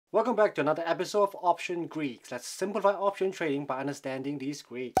Welcome back to another episode of Option Greeks. Let's simplify option trading by understanding these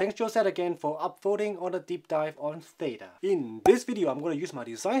Greeks. Thanks Josette again for upvoting on a deep dive on Theta. In this video, I'm going to use my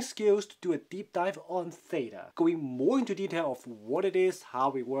design skills to do a deep dive on Theta, going more into detail of what it is,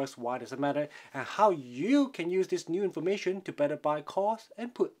 how it works, why does it matter, and how you can use this new information to better buy calls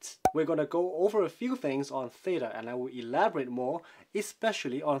and puts. We're going to go over a few things on Theta, and I will elaborate more,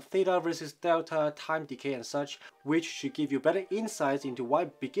 especially on Theta versus Delta, time decay and such, which should give you better insights into why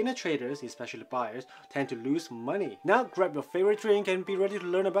beginner traders, especially buyers, tend to lose money. Now grab your favorite drink and be ready to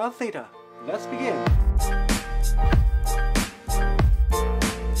learn about Theta. Let's begin.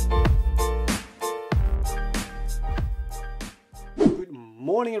 Good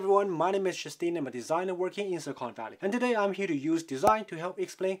morning everyone, my name is Justine. I'm a designer working in Silicon Valley, and today I'm here to use design to help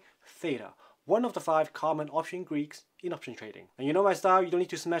explain Theta, one of the 5 common option Greeks in option trading. And you know my style, you don't need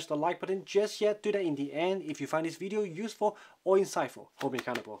to smash the like button just yet. Do that in the end if you find this video useful or insightful. Hold me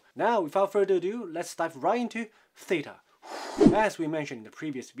accountable. Now, without further ado, let's dive right into Theta. As we mentioned in the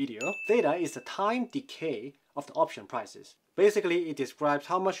previous video, Theta is the time decay of the option prices. Basically, it describes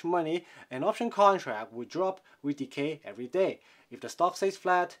how much money an option contract will drop with decay every day. If the stock stays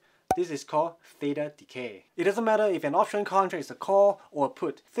flat, this is called Theta decay. It doesn't matter if an option contract is a call or a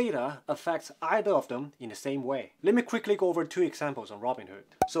put, Theta affects either of them in the same way. Let me quickly go over 2 examples on Robinhood.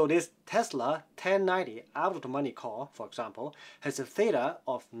 So this Tesla 1090 out of the money call, for example, has a Theta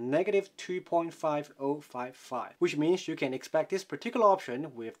of negative 2.5055, which means you can expect this particular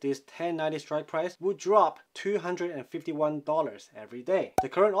option with this 1090 strike price would drop $251 every day. The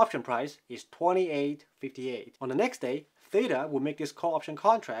current option price is $28.58. On the next day, Theta will make this call option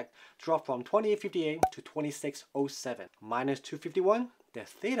contract drop from $28.58 to $26.07. Minus $251, the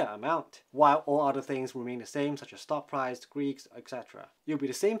Theta amount, while all other things remain the same, such as stock price, Greeks, etc. It will be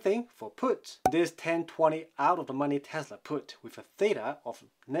the same thing for puts. This 1020 out of the money Tesla put with a Theta of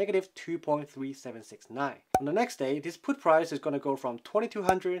negative 2.3769. On the next day, this put price is going to go from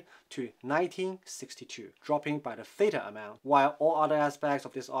 $2,200 to $19.62, dropping by the Theta amount, while all other aspects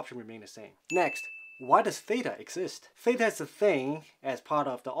of this option remain the same. Next, why does Theta exist? Theta is a thing as part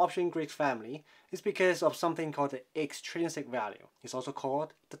of the option Greek family. It's because of something called the extrinsic value. It's also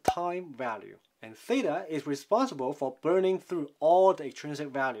called the time value. And Theta is responsible for burning through all the extrinsic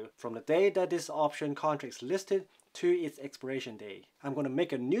value from the day that this option contract is listed to its expiration date. I'm going to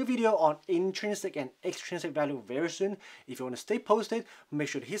make a new video on intrinsic and extrinsic value very soon. If you want to stay posted, make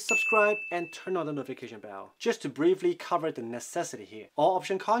sure to hit subscribe and turn on the notification bell. Just to briefly cover the necessity here, all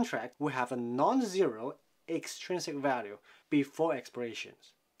option contracts will have a non-zero extrinsic value before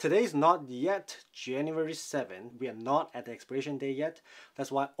expirations. Today is not yet January 7. We are not at the expiration date yet.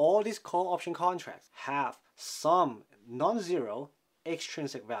 That's why all these call option contracts have some non-zero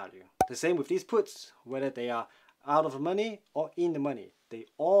extrinsic value. The same with these puts, whether they are out of the money or in the money, they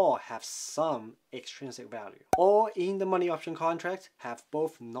all have some extrinsic value. All in the money option contracts have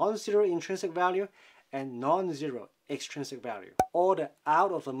both non-zero intrinsic value and non-zero extrinsic value. All the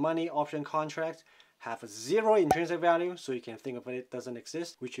out of the money option contracts have a 0 intrinsic value, so you can think of it doesn't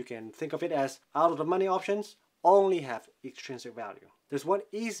exist, which you can think of it as out of the money options only have extrinsic value. There's one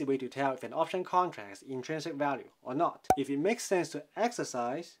easy way to tell if an option contract has intrinsic value or not. If it makes sense to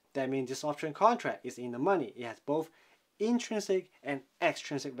exercise, that means this option contract is in the money. It has both intrinsic and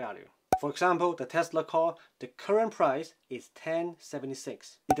extrinsic value. For example, the Tesla call, the current price is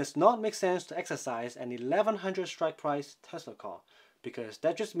 $10.76. It does not make sense to exercise an 1100 strike price Tesla call, because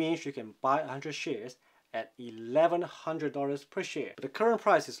that just means you can buy 100 shares at $1,100 per share. But the current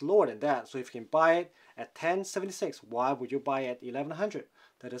price is lower than that, so if you can buy it at $10.76, why would you buy it at $1,100?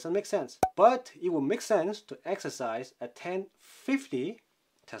 That doesn't make sense. But it will make sense to exercise a $10.50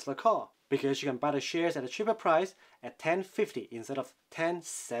 Tesla call, because you can buy the shares at a cheaper price at $10.50 instead of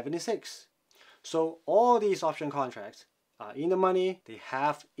 $10.76. So all these option contracts are in the money, they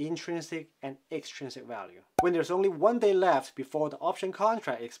have intrinsic and extrinsic value. When there's only 1 day left before the option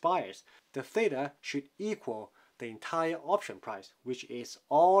contract expires, the Theta should equal the entire option price, which is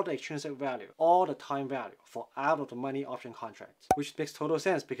all the extrinsic value, all the time value for out of the money option contracts. Which makes total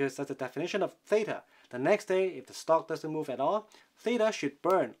sense because that's the definition of Theta. The next day, if the stock doesn't move at all, Theta should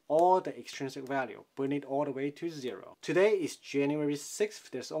burn all the extrinsic value, burn it all the way to 0. Today is January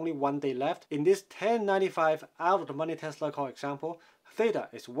 6th, there's only 1 day left. In this 1095 out of the money Tesla call example, Theta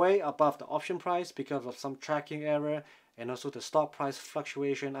is way above the option price because of some tracking error and also the stock price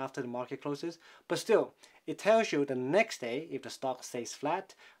fluctuation after the market closes. But still, it tells you the next day, if the stock stays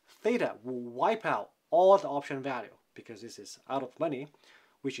flat, Theta will wipe out all the option value because this is out of money,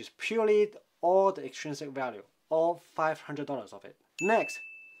 which is purely all the extrinsic value, all $500 of it. Next,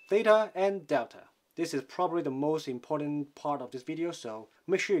 Theta and Delta. This is probably the most important part of this video, so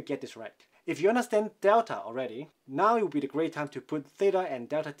make sure you get this right. If you understand delta already, now it will be the great time to put theta and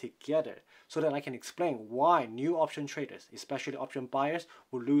delta together so that I can explain why new option traders, especially option buyers,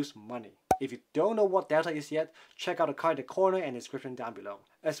 will lose money. If you don't know what delta is yet, check out the card in the corner and description down below.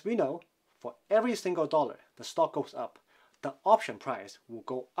 As we know, for every single dollar the stock goes up, the option price will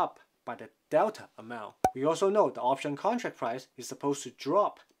go up by the delta amount. We also know the option contract price is supposed to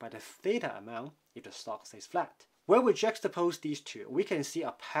drop by the theta amount if the stock stays flat. When we juxtapose these two, we can see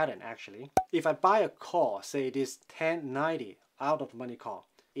a pattern actually. If I buy a call, say this 1090 out of the money call,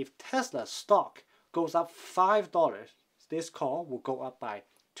 if Tesla stock goes up $5, this call will go up by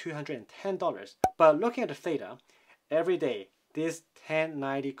 $210. But looking at the theta, every day this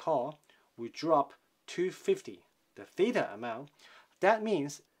 1090 call will drop $250, the theta amount. That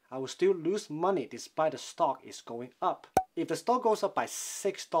means I will still lose money despite the stock is going up. If the stock goes up by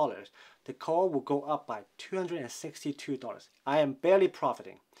 $6, the call will go up by $262. I am barely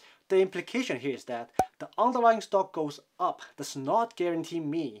profiting. The implication here is that the underlying stock goes up does not guarantee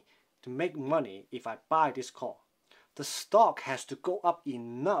me to make money if I buy this call. The stock has to go up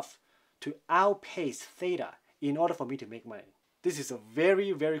enough to outpace theta in order for me to make money. This is a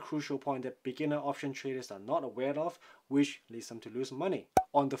very crucial point that beginner option traders are not aware of, which leads them to lose money.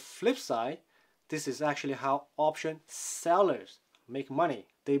 On the flip side, this is actually how option sellers make money.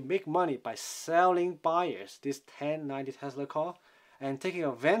 They make money by selling buyers this 1090 Tesla call and taking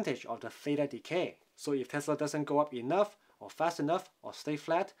advantage of the theta decay. So if Tesla doesn't go up enough or fast enough or stay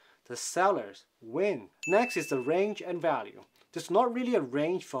flat, the sellers win. Next is the range and value. There's not really a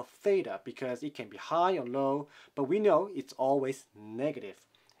range for theta because it can be high or low, but we know it's always negative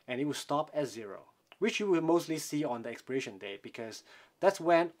and it will stop at 0, which you will mostly see on the expiration date because that's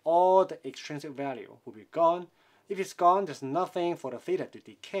when all the extrinsic value will be gone. If it's gone, there's nothing for the theta to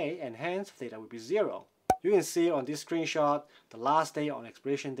decay and hence theta will be 0. You can see on this screenshot, the last day on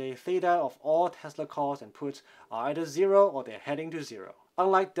expiration day, theta of all Tesla calls and puts are either 0 or they're heading to 0.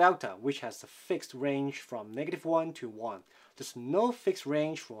 Unlike delta, which has a fixed range from -1 to 1, there's no fixed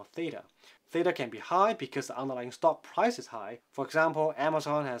range for theta. Theta can be high because the underlying stock price is high. For example,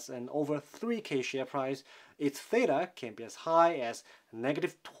 Amazon has an over 3K share price. Its theta can be as high as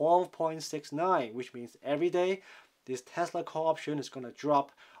 -12.69, which means every day this Tesla call option is going to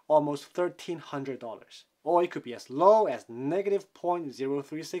drop almost $1,300. Or it could be as low as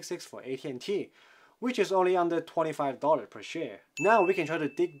 -0.0366 for AT&T, which is only under $25 per share. Now we can try to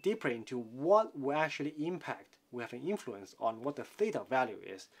dig deeper into what will actually impact, will have an influence on what the theta value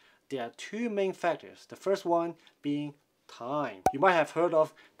is. There are two main factors. The first one being time. You might have heard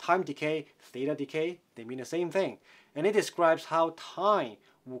of time decay, theta decay. They mean the same thing. And it describes how time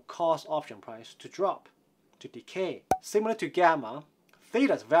will cause option price to drop, to decay. Similar to gamma,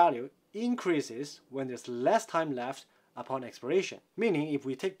 theta's value increases when there's less time left upon expiration. Meaning if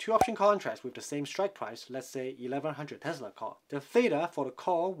we take two option contracts with the same strike price, let's say 1100 Tesla call, the theta for the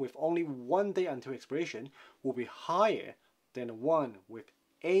call with only 1 day until expiration will be higher than the one with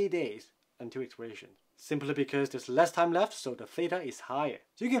 8 days until expiration. Simply because there's less time left, so the theta is higher.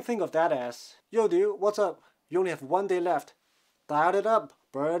 So you can think of that as, yo dude, what's up? You only have 1 day left. Dial it up.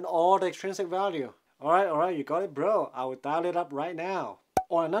 Burn all the extrinsic value. Alright, you got it bro. I will dial it up right now.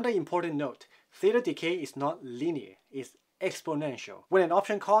 On another important note, theta decay is not linear, it's exponential. When an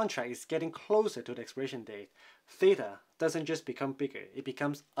option contract is getting closer to the expiration date, theta doesn't just become bigger, it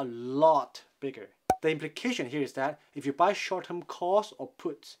becomes a lot bigger. The implication here is that if you buy short-term calls or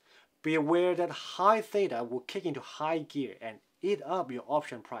puts, be aware that high theta will kick into high gear and eat up your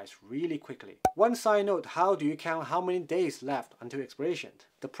option price really quickly. One side note, how do you count how many days left until expiration?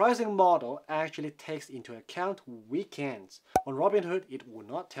 The pricing model actually takes into account weekends. On Robinhood, it will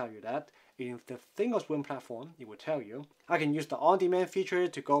not tell you that. In the Thinkorswim platform, it will tell you. I can use the on-demand feature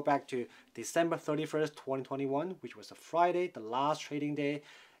to go back to December 31st, 2021, which was a Friday, the last trading day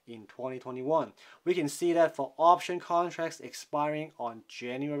in 2021. We can see that for option contracts expiring on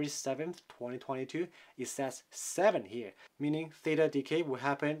January 7th, 2022, it says 7 here, meaning theta decay will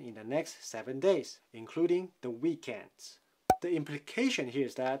happen in the next 7 days, including the weekends. The implication here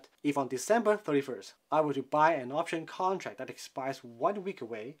is that if on December 31st, I were to buy an option contract that expires 1 week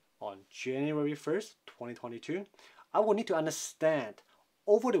away on January 1st, 2022, I will need to understand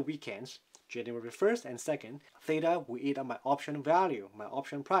over the weekends, January 1st and 2nd, theta will eat up my option value, my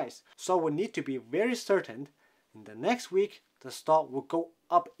option price. So I will need to be very certain in the next week the stock will go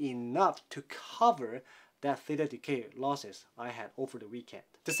up enough to cover that theta decay losses I had over the weekend.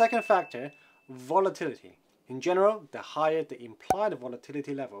 The second factor, volatility. In general, the higher the implied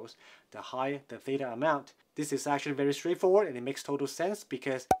volatility levels, the higher the theta amount. This is actually very straightforward and it makes total sense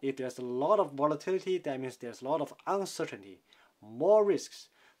because if there's a lot of volatility, that means there's a lot of uncertainty, more risks.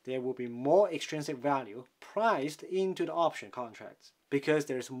 There will be more extrinsic value priced into the option contracts. Because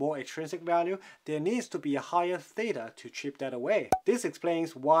there is more extrinsic value, there needs to be a higher theta to chip that away. This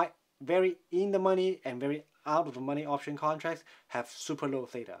explains why very in the money and very out of the money option contracts have super low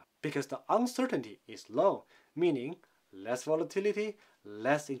theta. Because the uncertainty is low, meaning less volatility,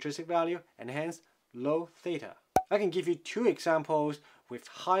 less intrinsic value, and hence low theta. I can give you two examples with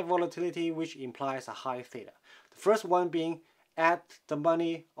high volatility which implies a high theta. The first one being at the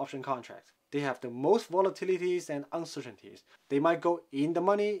money option contracts. They have the most volatilities and uncertainties. They might go in the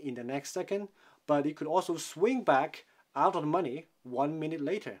money in the next second, but it could also swing back out of the money 1 minute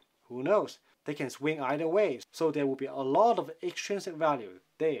later. Who knows? They can swing either way, so there will be a lot of extrinsic value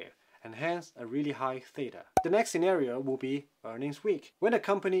there, and hence a really high theta. The next scenario will be earnings week. When a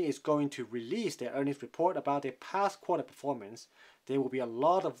company is going to release their earnings report about their past quarter performance, there will be a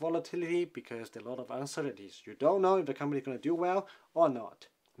lot of volatility because there are a lot of uncertainties. You don't know if the company is going to do well or not.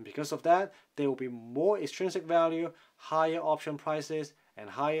 And because of that, there will be more extrinsic value, higher option prices, and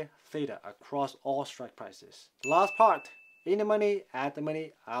higher theta across all strike prices. The last part, in the money, at the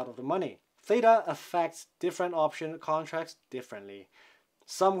money, out of the money. Theta affects different option contracts differently.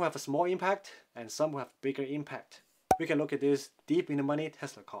 Some will have a small impact and some will have bigger impact. We can look at this deep in the money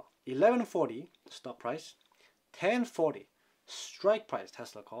Tesla call. 1140 stop price, 1040 strike price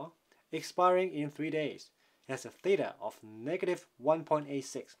Tesla call, expiring in 3 days. It has a theta of negative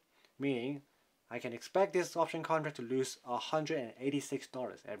 1.86, meaning I can expect this option contract to lose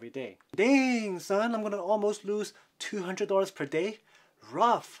 $186 every day. Dang son, I'm gonna almost lose $200 per day?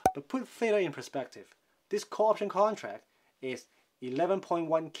 Rough. But put theta in perspective. This call option contract is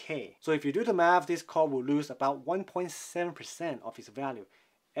 11.1k. So if you do the math, this call will lose about 1.7% of its value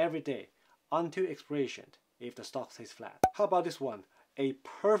every day until expiration if the stock stays flat. How about this one? A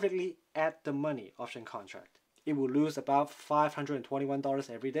perfectly at the money option contract. It will lose about $521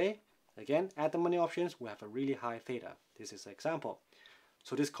 every day. Again, at the money options will have a really high theta. This is an example.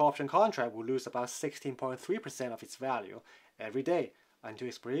 So this call option contract will lose about 16.3% of its value every day until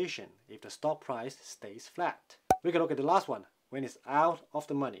expiration if the stock price stays flat. We can look at the last one when it's out of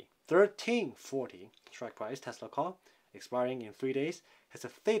the money. 1340 strike price Tesla call, expiring in 3 days, has a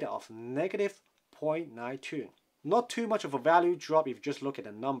theta of negative 0.92. Not too much of a value drop if you just look at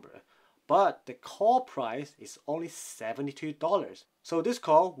the number, but the call price is only $72. So this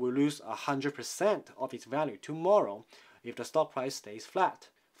call will lose 100% of its value tomorrow if the stock price stays flat.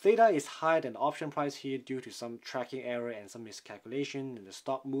 Theta is higher than the option price here due to some tracking error and some miscalculation in the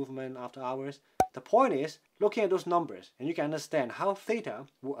stock movement after hours. The point is, looking at those numbers, and you can understand how theta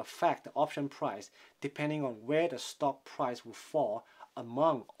will affect the option price depending on where the stock price will fall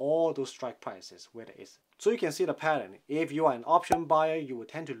among all those strike prices where there is. So you can see the pattern. If you are an option buyer, you will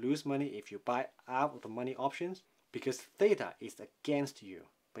tend to lose money if you buy out of the money options because theta is against you.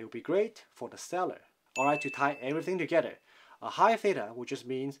 But it will be great for the seller. Alright, to tie everything together, a high theta, which just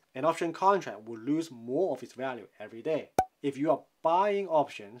means an option contract will lose more of its value every day. If you are buying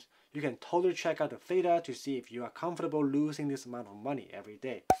options, you can totally check out the theta to see if you are comfortable losing this amount of money every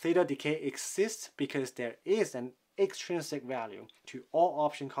day. Theta decay exists because there is an extrinsic value to all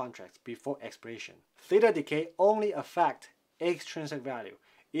option contracts before expiration. Theta decay only affects extrinsic value.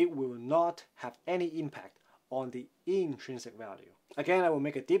 It will not have any impact on the intrinsic value. Again, I will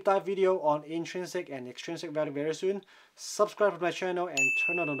make a deep dive video on intrinsic and extrinsic value very soon. Subscribe to my channel and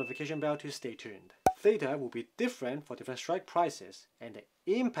turn on the notification bell to stay tuned. Theta will be different for different strike prices, and the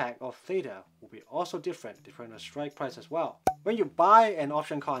impact of theta will be also different depending on strike price as well. When you buy an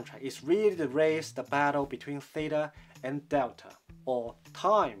option contract, it's really the race, the battle between theta and delta, or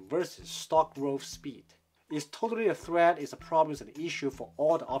time versus stock growth speed. It's totally a threat, it's a problem, it's an issue for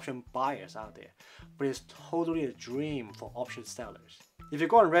all the option buyers out there, but it's totally a dream for option sellers. If you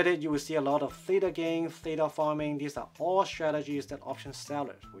go on Reddit, you will see a lot of theta gain, theta farming. These are all strategies that option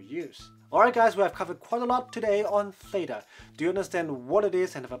sellers will use. Alright guys, we have covered quite a lot today on theta. Do you understand what it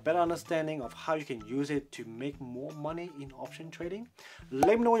is and have a better understanding of how you can use it to make more money in option trading?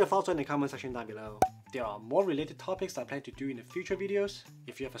 Let me know what your thoughts are in the comment section down below. There are more related topics I plan to do in the future videos.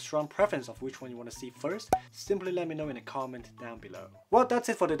 If you have a strong preference of which one you want to see first, simply let me know in the comment down below. Well, that's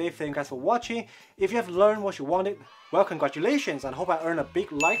it for today. Thank you guys for watching. If you have learned what you wanted, well, congratulations, and hope I earn a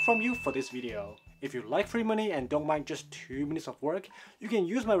big like from you for this video. If you like free money and don't mind just 2 minutes of work, you can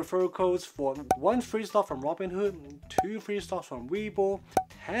use my referral codes for 1 free stock from Robinhood, 2 free stocks from WeBull,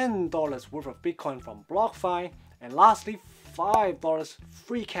 $10 worth of Bitcoin from BlockFi, and lastly $5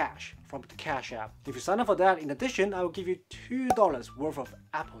 free cash from the Cash App. If you sign up for that, in addition, I will give you $2 worth of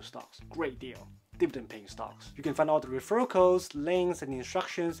Apple stocks. Great deal. Dividend paying stocks. You can find all the referral codes, links, and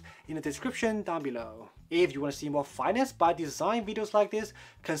instructions in the description down below. If you want to see more finance by design videos like this,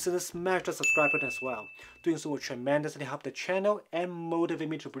 consider smash the subscribe button as well. Doing so will tremendously help the channel and motivate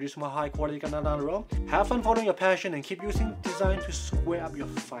me to produce more high quality content down the road. Have fun following your passion and keep using design to square up your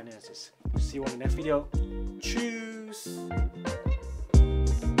finances. See you on the next video. Cheers!